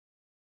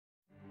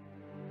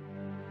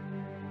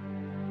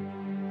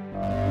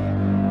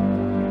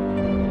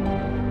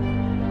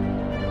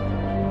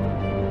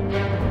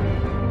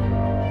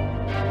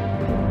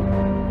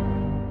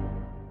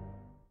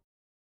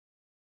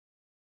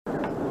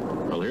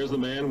Here's the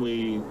man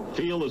we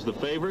feel is the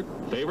favorite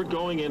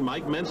going in,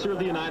 Mike Mentzer of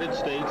the United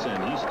States,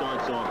 and he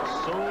starts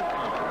off so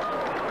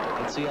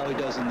confident. Let's see how he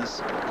does in this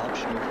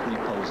optional free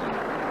posing.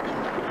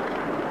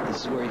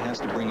 This is where he has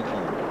to bring it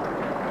home.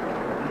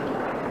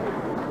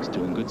 He's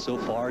doing good so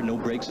far, no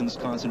breaks in his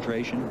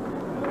concentration.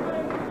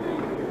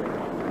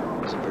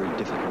 It's a very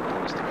difficult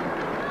pose to do.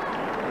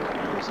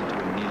 He goes into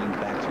a kneeling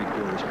back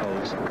three-quarters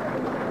pose,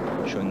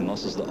 showing the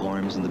muscles of the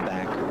arms and the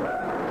back.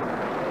 Now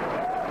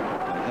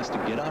he has to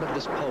get out of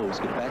this pose,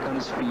 get back on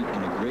his feet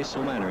in a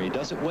graceful manner. He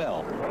does it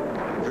well.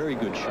 Very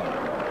good shot.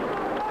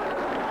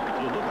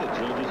 You look the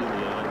judges in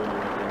the eye when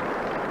you're up there?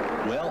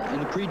 Well, in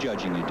the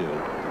prejudging you do.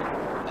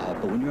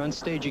 But when you're on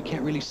stage, you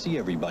can't really see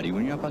everybody.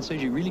 When you're up on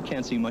stage, you really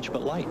can't see much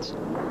but lights.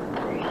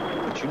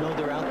 But you know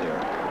they're out there.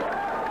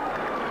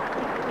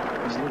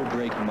 There's a little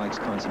break in Mike's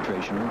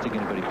concentration. I don't think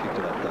anybody picked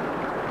it up, though.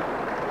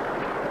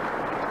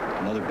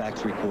 Another back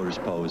three-quarters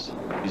pose.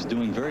 He's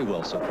doing very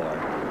well so far.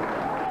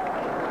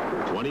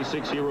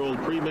 26-year-old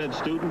pre-med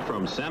student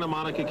from Santa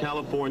Monica,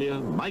 California,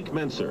 Mike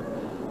Mentzer,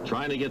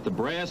 trying to get the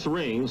brass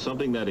ring,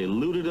 something that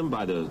eluded him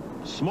by the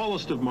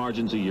smallest of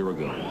margins a year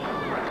ago.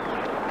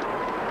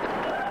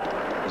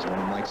 It's one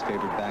of Mike's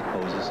favorite back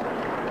poses.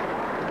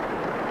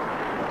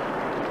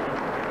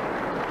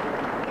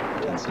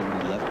 Tensing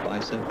the left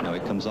bicep. Now he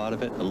comes out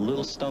of it. A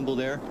little stumble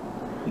there.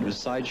 Into a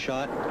side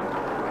shot.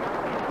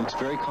 Looks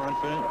very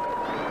confident.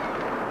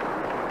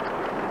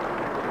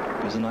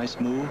 There's a nice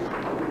move.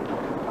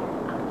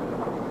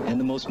 And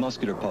the most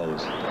muscular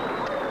pose.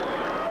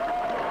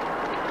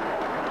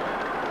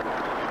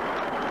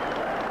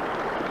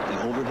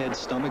 The overhead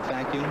stomach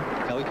vacuum.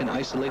 How he can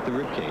isolate the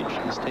rib cage.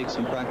 This takes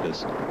some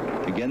practice.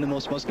 Again, the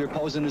most muscular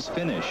pose in his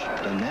finish.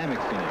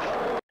 Dynamic finish.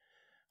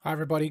 Hi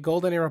everybody,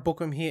 Golden Era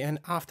Bookworm here, and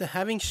after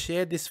having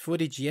shared this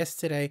footage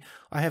yesterday,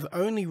 I have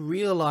only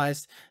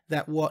realized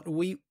that what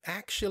we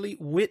actually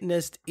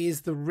witnessed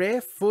is the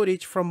rare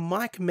footage from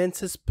Mike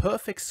Mentzer's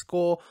perfect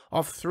score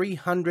of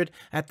 300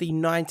 at the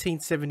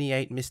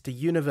 1978 Mr.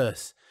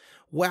 Universe.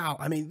 Wow,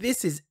 I mean,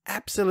 this is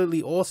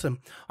absolutely awesome.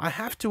 I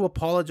have to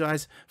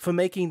apologize for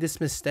making this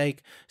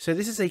mistake. So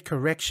this is a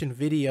correction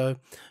video,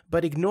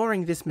 but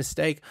ignoring this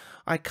mistake,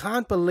 I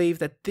can't believe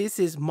that this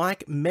is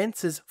Mike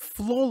Mentzer's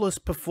flawless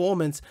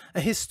performance,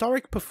 a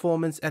historic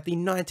performance at the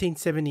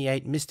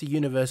 1978 Mr.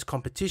 Universe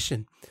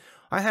competition.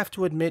 I have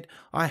to admit,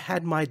 I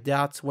had my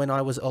doubts when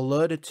I was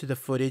alerted to the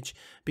footage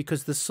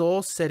because the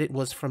source said it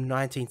was from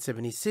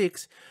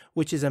 1976,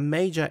 which is a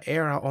major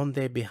error on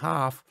their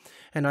behalf,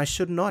 and I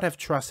should not have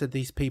trusted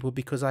these people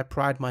because I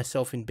pride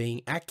myself in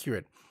being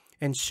accurate,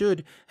 and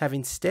should have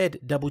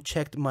instead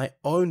double-checked my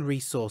own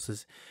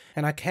resources,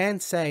 and I can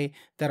say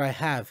that I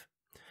have.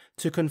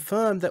 To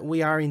confirm that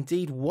we are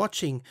indeed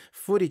watching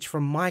footage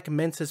from Mike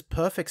Mentzer's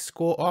perfect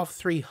score of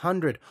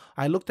 300,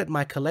 I looked at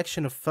my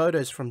collection of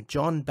photos from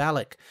John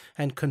Ballack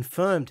and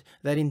confirmed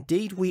that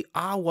indeed we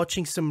are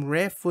watching some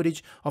rare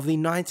footage of the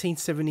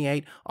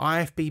 1978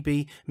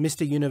 IFBB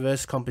Mr.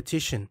 Universe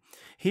competition.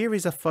 Here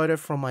is a photo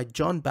from my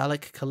John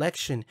Ballack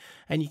collection,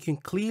 and you can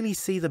clearly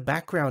see the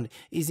background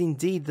is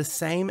indeed the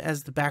same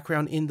as the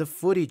background in the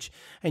footage,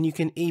 and you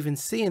can even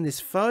see in this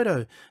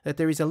photo that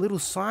there is a little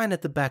sign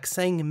at the back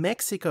saying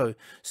Mexico.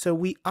 So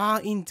we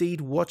are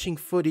indeed watching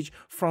footage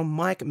from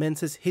Mike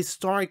Mentzer's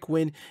historic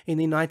win in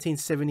the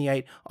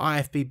 1978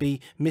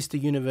 IFBB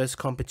Mr. Universe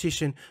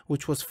competition,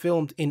 which was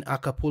filmed in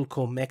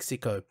Acapulco,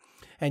 Mexico.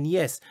 And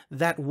yes,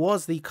 that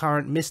was the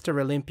current Mr.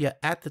 Olympia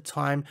at the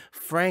time,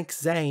 Frank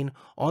Zane,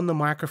 on the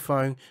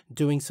microphone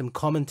doing some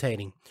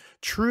commentating.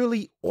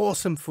 Truly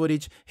awesome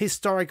footage,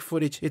 historic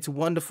footage. It's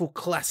wonderful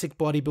classic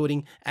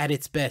bodybuilding at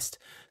its best.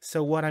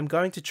 So what I'm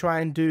going to try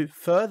and do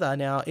further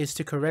now is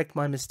to correct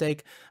my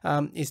mistake,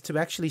 is to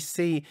actually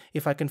see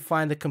if I can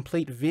find the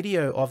complete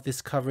video of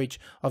this coverage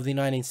of the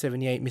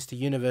 1978 Mr.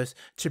 Universe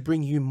to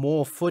bring you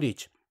more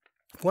footage.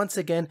 Once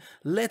again,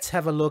 let's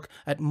have a look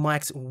at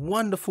Mike's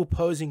wonderful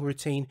posing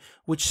routine,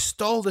 which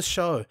stole the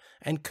show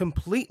and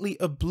completely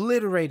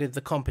obliterated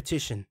the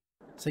competition.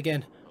 So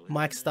again,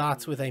 Mike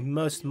starts with a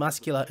most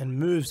muscular and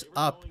moves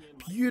up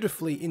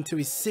beautifully into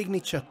his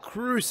signature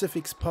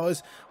crucifix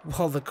pose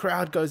while the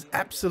crowd goes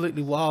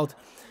absolutely wild,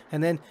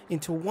 and then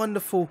into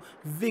wonderful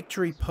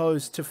victory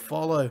pose to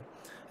follow.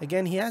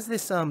 Again, he has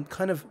this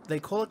kind of, they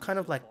call it kind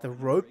of like the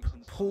rope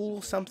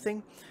pull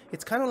something.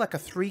 It's kind of like a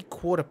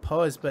three-quarter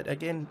pose, but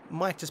again,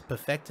 Mike just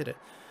perfected it.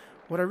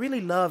 What I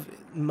really love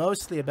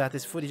mostly about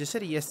this footage, I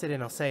said it yesterday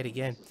and I'll say it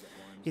again,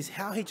 is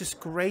how he just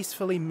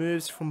gracefully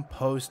moves from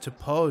pose to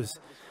pose.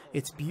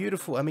 It's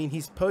beautiful. I mean,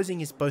 his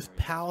posing is both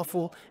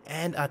powerful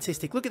and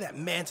artistic. Look at that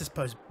Mentzer's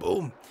pose.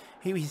 Boom.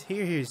 He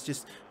is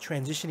just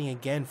transitioning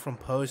again from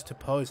pose to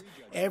pose.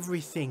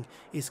 Everything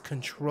is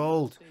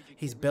controlled.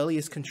 His belly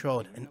is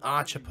controlled. An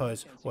archer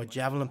pose or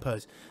javelin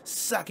pose.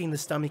 Sucking the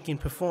stomach in,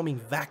 performing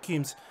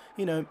vacuums,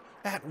 you know,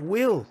 at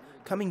will.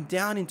 Coming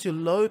down into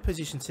low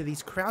positions to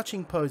these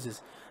crouching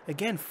poses.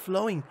 Again,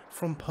 flowing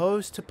from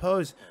pose to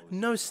pose.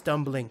 No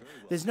stumbling.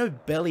 There's no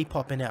belly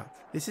popping out.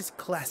 This is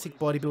classic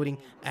bodybuilding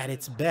at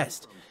its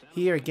best.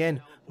 Here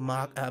again,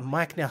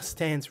 Mike now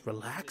stands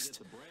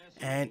relaxed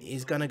and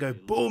is going to go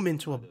boom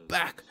into a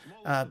back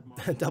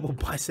double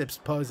biceps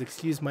pose.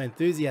 Excuse my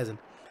enthusiasm.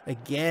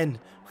 Again,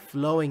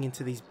 flowing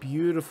into these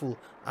beautiful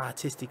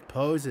artistic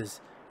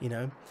poses, you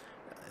know.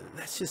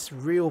 That's just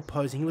real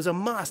posing. He was a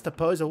master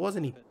poser,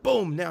 wasn't he?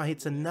 Boom! Now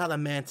hits another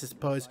Mentzer'S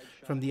pose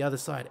from the other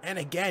side. And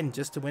again,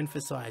 just to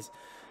emphasize.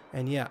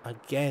 And yeah,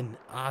 again,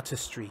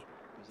 artistry.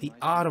 The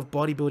art of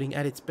bodybuilding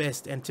at its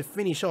best. And to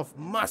finish off,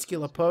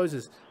 muscular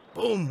poses.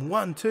 Boom!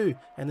 1, 2.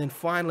 And then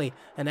finally,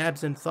 an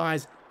abs and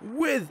thighs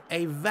with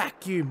a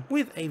vacuum.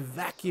 With a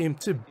vacuum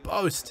to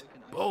boast.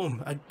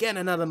 Boom! Again,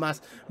 another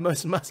most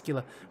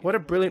muscular. What a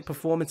brilliant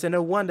performance. And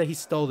no wonder he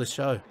stole the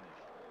show.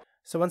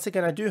 So once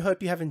again, I do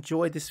hope you have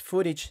enjoyed this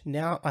footage.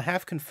 Now, I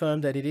have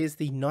confirmed that it is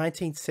the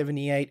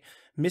 1978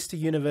 Mr.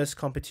 Universe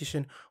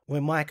competition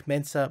where Mike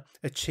Mentzer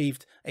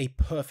achieved a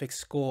perfect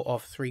score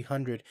of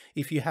 300.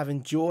 If you have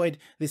enjoyed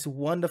this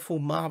wonderful,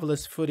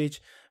 marvelous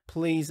footage,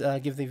 please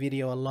give the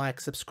video a like,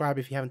 subscribe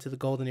if you haven't to the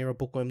Golden Era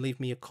Bookworm, leave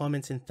me your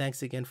comments, and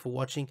thanks again for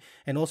watching.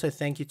 And also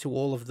thank you to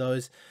all of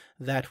those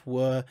that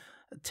were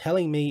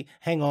telling me,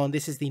 hang on,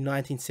 this is the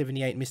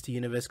 1978 Mr.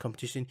 Universe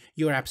competition.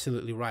 You're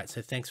absolutely right.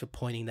 So thanks for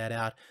pointing that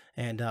out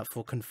and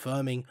for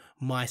confirming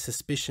my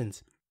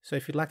suspicions. So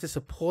if you'd like to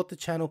support the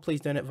channel, please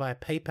donate via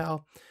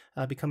PayPal,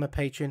 become a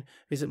patron,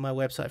 visit my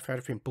website for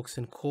different books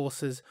and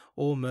courses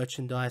or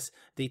merchandise.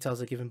 Details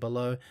are given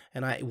below.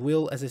 And I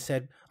will, as I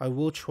said, I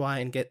will try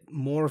and get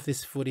more of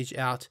this footage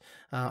out.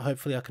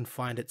 Hopefully I can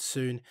find it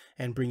soon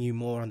and bring you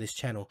more on this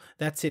channel.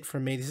 That's it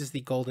from me. This is the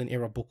Golden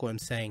Era Bookworm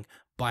saying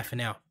bye for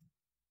now.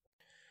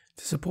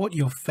 To support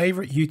your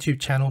favorite YouTube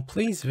channel,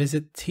 please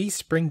visit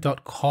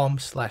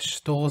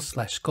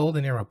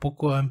teespring.com/stores/Golden Era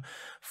Bookworm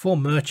for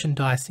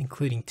merchandise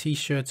including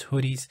t-shirts,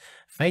 hoodies,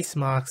 face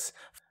masks,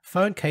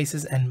 phone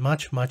cases, and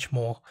much, much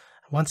more.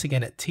 Once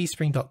again at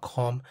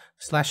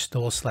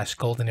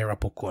teespring.com/stores/Golden Era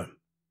Bookworm.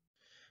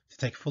 To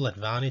take full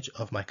advantage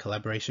of my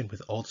collaboration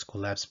with Old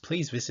School Labs,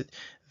 please visit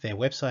their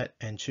website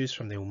and choose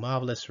from their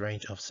marvelous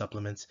range of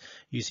supplements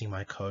using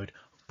my code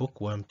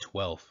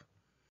BOOKWORM12.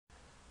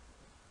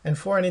 And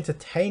for an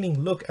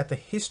entertaining look at the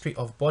history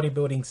of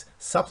bodybuilding's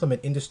supplement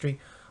industry,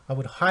 I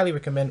would highly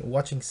recommend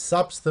watching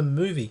Subs the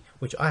Movie,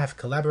 which I have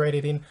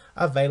collaborated in,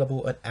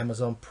 available at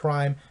Amazon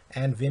Prime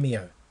and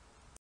Vimeo.